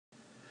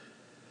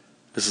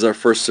This is our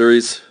first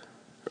series,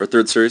 or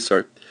third series,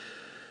 sorry.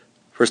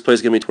 First play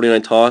is going to be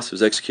 29 toss. It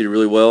was executed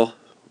really well.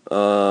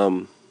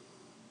 Got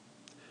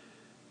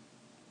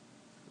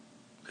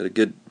a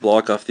good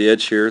block off the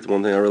edge here. The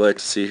one thing I really like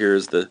to see here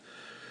is the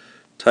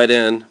tight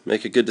end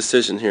make a good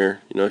decision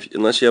here. You know,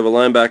 unless you have a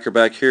linebacker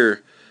back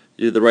here,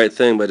 you do the right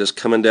thing by just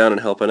coming down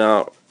and helping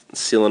out, and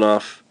sealing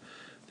off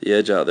the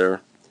edge out there.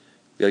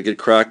 We got a good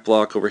crack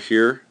block over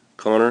here,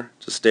 Connor.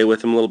 Just stay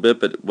with him a little bit,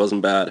 but it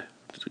wasn't bad.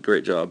 Did a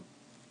great job.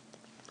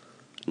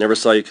 Never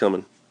saw you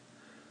coming.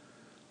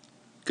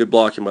 Good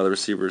blocking by the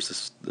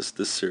receivers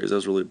this series. I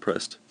was really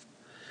impressed.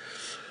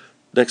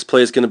 Next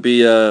play is going to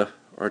be our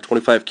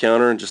 25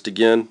 counter, and just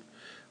again,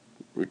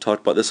 we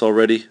talked about this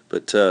already,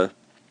 but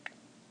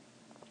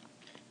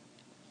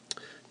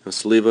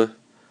Saliva,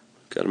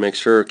 got to make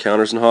sure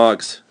counters and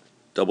hogs,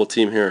 double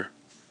team here,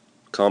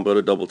 combo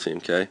to double team.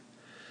 Okay,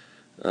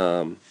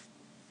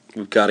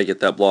 we've got to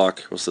get that block,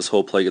 or else this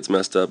whole play gets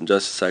messed up, and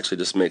Justice actually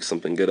just makes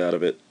something good out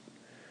of it.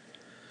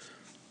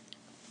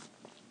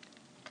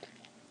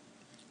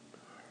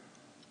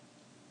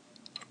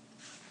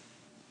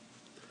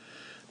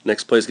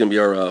 Next play is going to be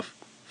our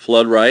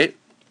flood right,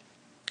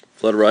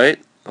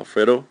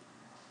 Alfredo.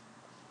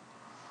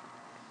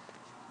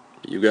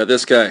 You got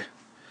this guy.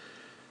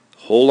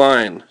 Whole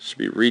line should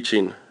be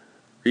reaching.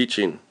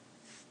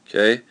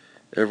 Okay,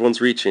 everyone's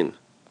reaching,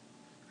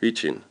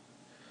 and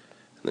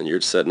then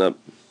you're setting up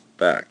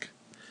back.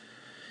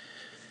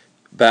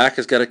 Back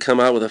has got to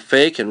come out with a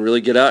fake and really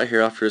get out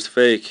here after his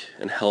fake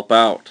and help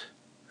out.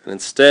 And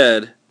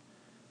instead,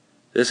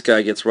 this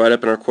guy gets right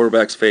up in our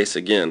quarterback's face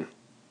again.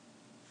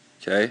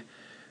 Okay.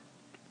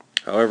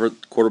 However,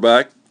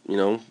 quarterback, you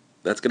know,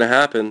 that's going to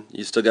happen.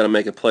 You still got to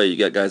make a play. You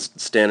got guys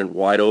standing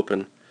wide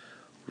open.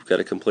 We've got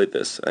to complete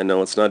this. I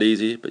know it's not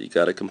easy, but you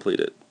got to complete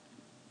it.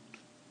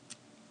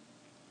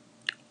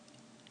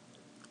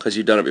 Because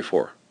you've done it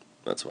before.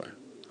 That's why.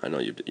 I know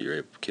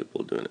you're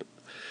capable of doing it.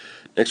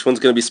 Next one's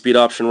going to be speed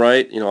option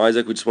right. You know,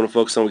 Isaac, we just want to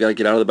focus on, we got to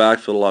get out of the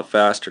backfield a lot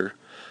faster.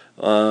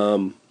 You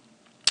know,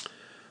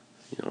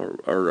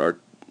 our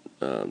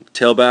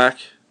tailback,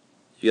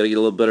 you got to get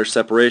a little better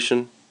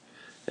separation,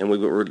 and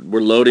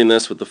we're loading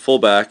this with the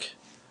fullback.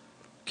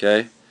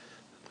 Okay,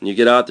 when you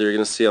get out there, you're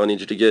going to see I need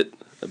you to get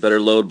a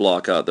better load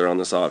block out there on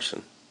this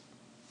option.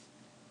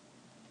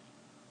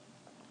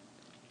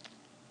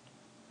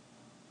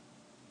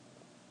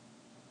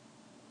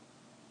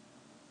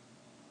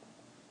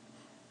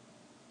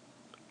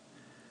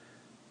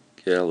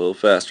 Yeah, a little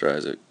faster,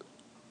 Isaac.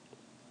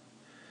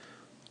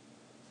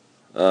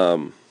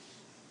 You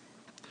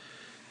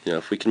know,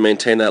 if we can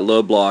maintain that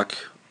load block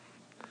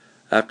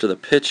after the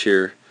pitch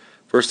here,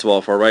 first of all,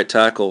 if our right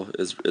tackle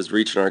is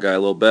reaching our guy a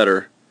little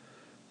better,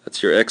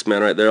 that's your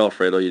X-Man right there,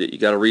 Alfredo. You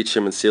got to reach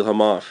him and seal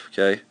him off,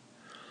 okay?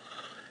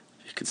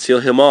 If you can seal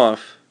him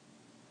off,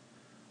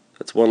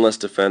 that's one less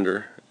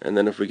defender. And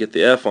then if we get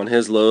the F on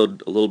his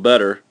load a little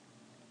better,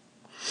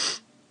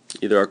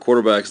 either our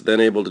quarterback's then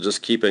able to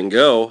just keep and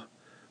go,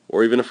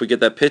 or even if we get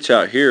that pitch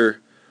out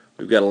here,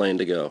 we've got a lane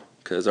to go.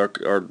 Because our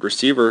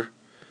receiver,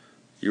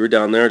 you were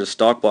down there just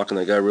stock blocking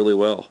that guy really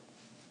well.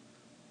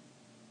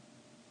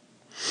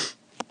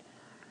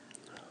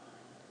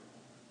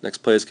 Next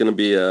play is going to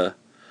be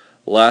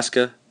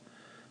Alaska.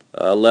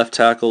 Left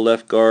tackle,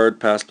 left guard,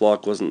 pass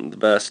block wasn't the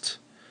best.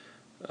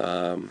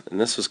 And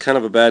this was kind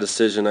of a bad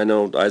decision. I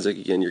know, Isaac,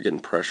 again, you're getting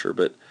pressure,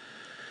 but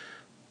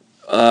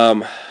I don't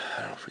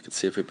know if we can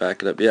see if we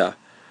back it up. Yeah.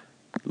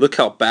 Look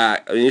how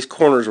back. I mean, these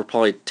corners were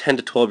probably 10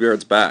 to 12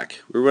 yards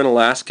back. We were in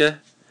Alaska,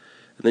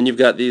 and then you've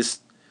got these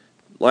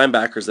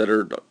linebackers that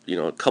are, you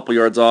know, a couple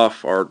yards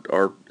off our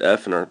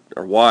F and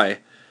our Y.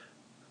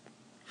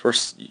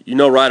 First, you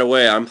know right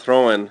away I'm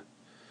throwing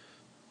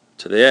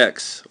to the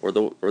X or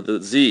the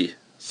Z,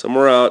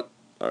 somewhere out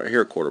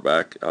here,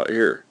 quarterback, out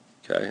here.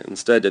 Okay.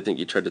 Instead, I think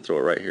you tried to throw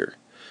it right here.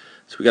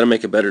 So we got to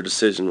make a better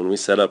decision when we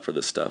set up for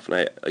this stuff.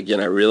 And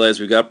I realize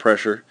we got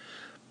pressure.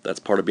 That's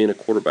part of being a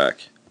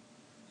quarterback,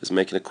 is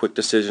making a quick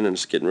decision and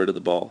just getting rid of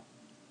the ball.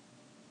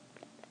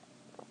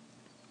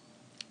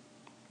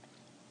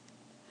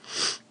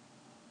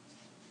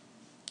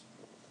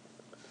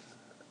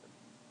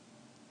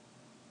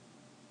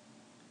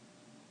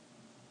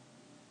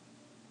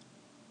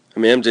 I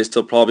mean, MJ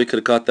still probably could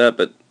have caught that,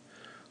 but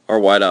our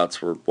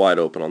wideouts were wide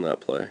open on that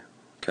play.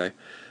 Okay.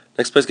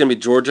 Next play is going to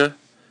be Georgia.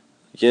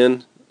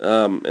 Again,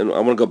 and I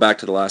want to go back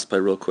to the last play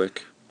real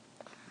quick.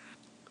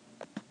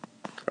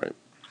 All right.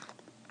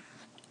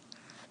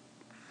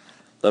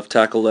 Left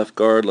tackle, left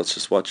guard. Let's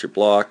just watch your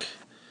block.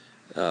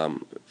 If I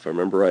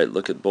remember right,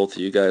 look at both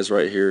of you guys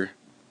right here.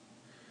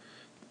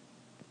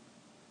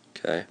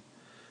 Okay.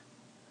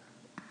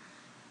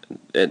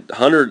 And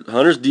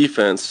Hunter's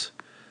defense.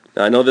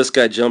 Now I know this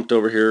guy jumped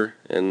over here,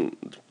 and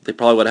they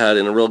probably would have had,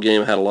 in a real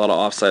game, had a lot of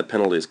offside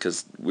penalties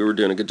because we were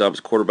doing a good job as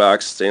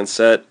quarterbacks, staying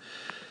set,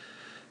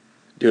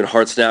 doing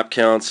hard snap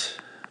counts.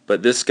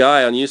 But this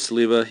guy on you,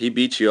 Saliva, he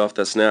beat you off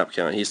that snap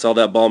count. He saw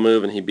that ball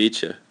move and he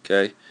beat you.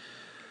 Okay.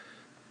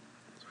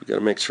 So we got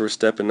to make sure we're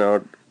stepping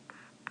out.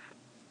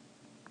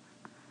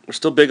 We're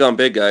still big on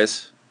big,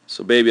 guys.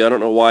 So baby, I don't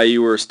know why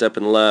you were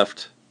stepping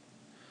left.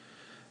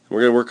 We're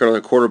going to work on the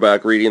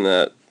quarterback reading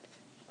that,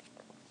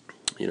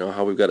 you know,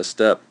 how we've got to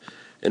step.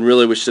 And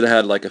really we should have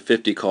had like a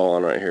 50 call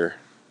on right here,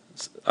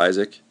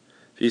 Isaac.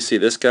 If you see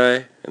this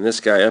guy and this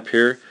guy up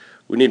here,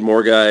 we need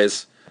more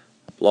guys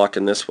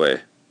blocking this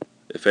way,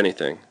 if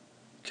anything.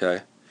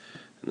 Okay?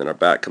 And then our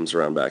back comes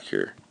around back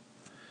here.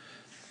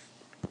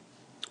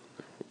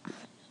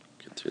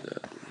 Get through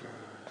that.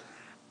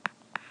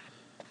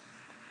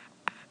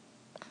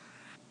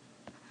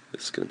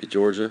 This is going to be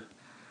Georgia.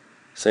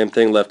 Same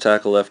thing, left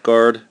tackle, left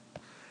guard.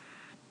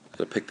 Got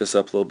to pick this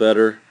up a little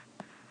better.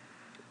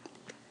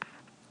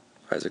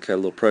 Isaac had a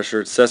little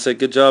pressure. Sese,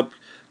 good job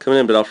coming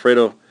in, but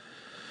Alfredo,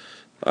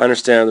 I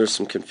understand there's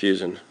some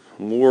confusion.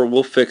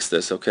 We'll fix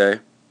this, okay?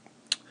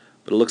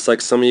 But it looks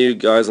like some of you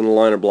guys on the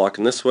line are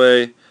blocking this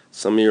way.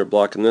 Some of you are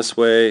blocking this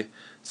way.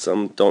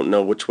 Some don't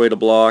know which way to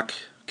block,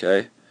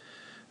 okay?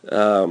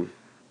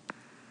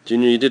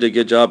 Junior, you did a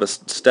good job of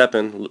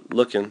stepping,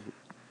 looking,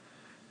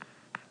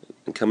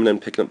 and coming in,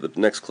 picking up the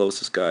next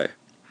closest guy.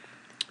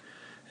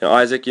 Now,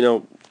 Isaac, you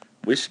know,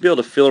 we should be able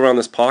to feel around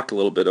this pocket a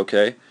little bit,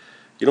 okay?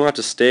 You don't have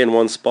to stay in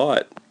one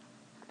spot.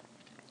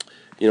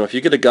 You know, if you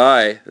get a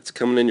guy that's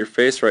coming in your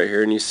face right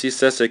here and you see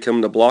Sese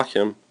coming to block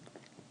him,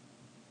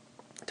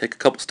 take a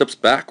couple steps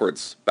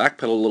backwards,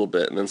 backpedal a little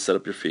bit, and then set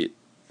up your feet.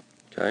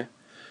 Okay?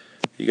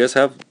 You guys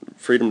have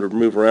freedom to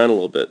move around a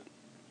little bit.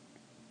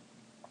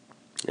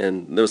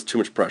 And there was too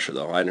much pressure,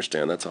 though. I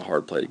understand that's a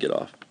hard play to get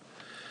off.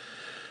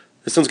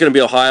 This one's going to be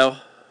Ohio.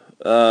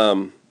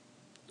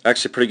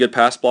 Actually, pretty good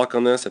pass block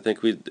on this. I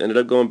think we ended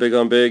up going big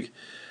on big.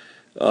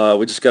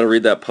 We just got to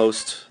read that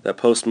post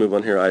move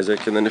on here,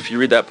 Isaac. And then if you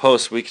read that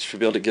post, we should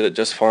be able to get it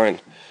just fine.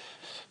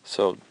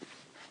 So,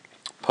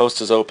 post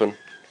is open.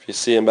 If you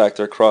see him back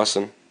there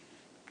crossing,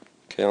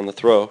 okay, on the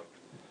throw.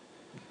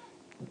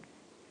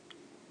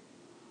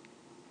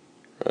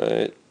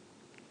 Right.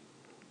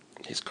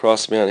 He's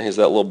crossing me on. He's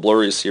that little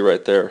blur you see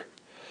right there.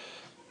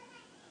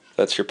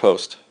 That's your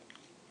post.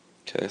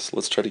 Okay, so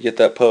let's try to get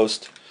that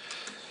post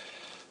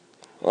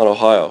on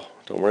Ohio.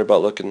 Don't worry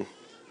about looking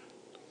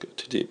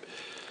too deep.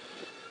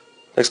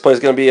 Next play is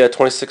going to be a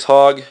 26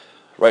 hog.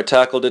 Right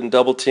tackle didn't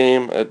double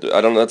team. I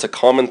don't know. That's a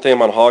common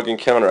theme on hog and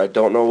counter. I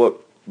don't know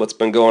what's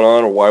been going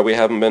on or why we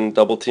haven't been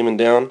double teaming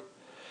down.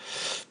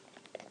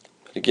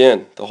 But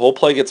again, the whole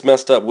play gets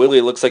messed up. Willie,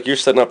 it looks like you're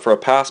setting up for a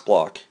pass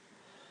block.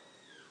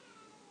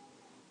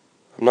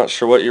 I'm not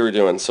sure what you were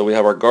doing. So we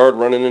have our guard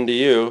running into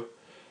you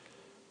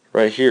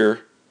right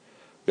here.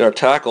 We got our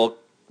tackle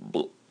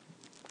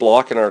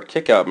blocking our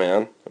kick-out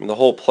man. I mean, the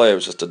whole play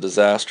was just a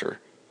disaster.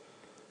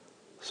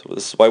 So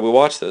this is why we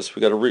watch this.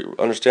 We got to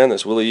understand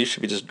this. Willie, you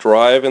should be just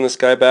driving this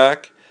guy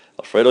back.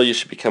 Alfredo, you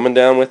should be coming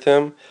down with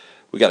him.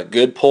 We got a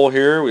good pull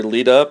here. We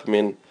lead up. I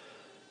mean,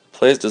 the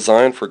play is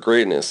designed for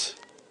greatness.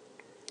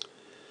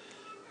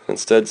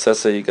 Instead,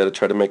 Sese, you got to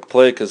try to make a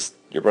play because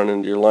you're running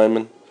into your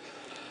lineman.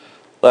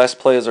 Last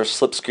play is our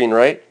slip screen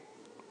right.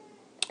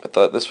 I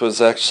thought this was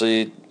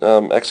actually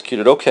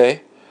executed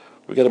okay.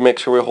 We got to make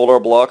sure we hold our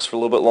blocks for a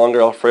little bit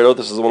longer. Alfredo,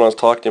 this is the one I was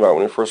talking about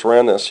when we first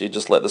ran this. You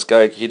just let this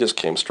guy, he just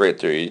came straight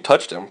through. You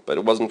touched him, but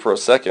it wasn't for a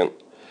second.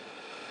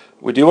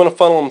 We do want to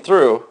funnel him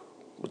through,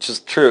 which is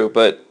true,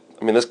 but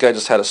I mean, this guy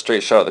just had a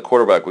straight shot at the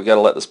quarterback. We got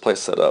to let this play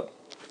set up.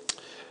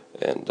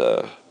 And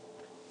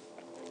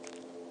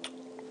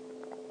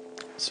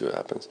see what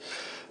happens.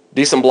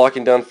 Decent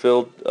blocking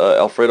downfield,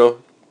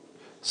 Alfredo.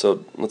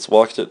 So let's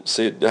watch it.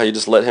 See how you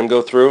just let him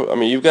go through. I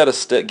mean, you've got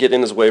to get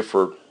in his way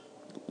for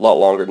a lot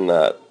longer than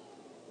that.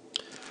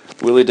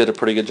 Willie did a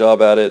pretty good job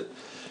at it.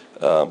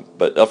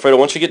 But Alfredo,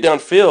 once you get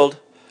downfield,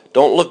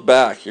 don't look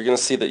back. You're going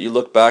to see that you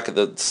look back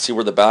at see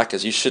where the back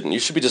is. You shouldn't. You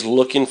should be just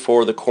looking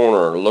for the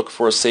corner, or look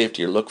for a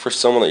safety, or look for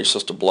someone that you're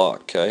supposed to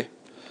block. Okay.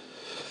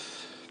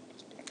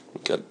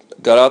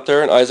 Got out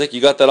there, and Isaac,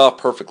 you got that off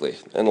perfectly.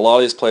 And a lot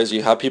of these plays,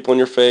 you have people in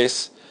your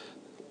face,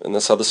 and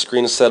that's how the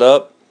screen is set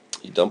up.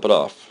 You dump it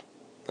off.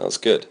 That was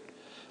good.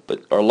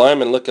 But our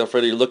lineman, look,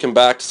 Alfredo, you're looking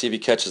back to see if he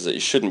catches it. You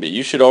shouldn't be.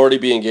 You should already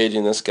be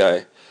engaging this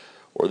guy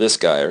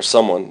or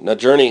someone. Now,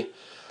 Journey,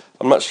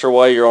 I'm not sure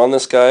why you're on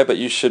this guy, but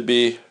you should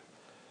be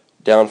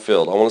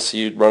downfield. I want to see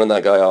you running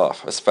that guy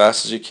off as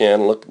fast as you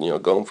can. Look,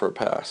 going for a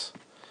pass.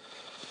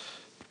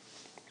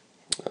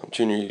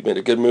 Junior, you made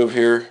a good move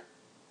here.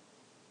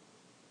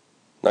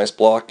 Nice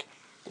block,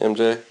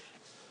 MJ.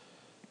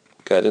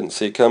 Guy didn't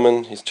see it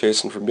coming. He's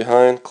chasing from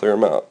behind. Clear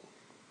him out.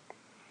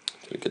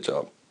 Did a good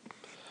job.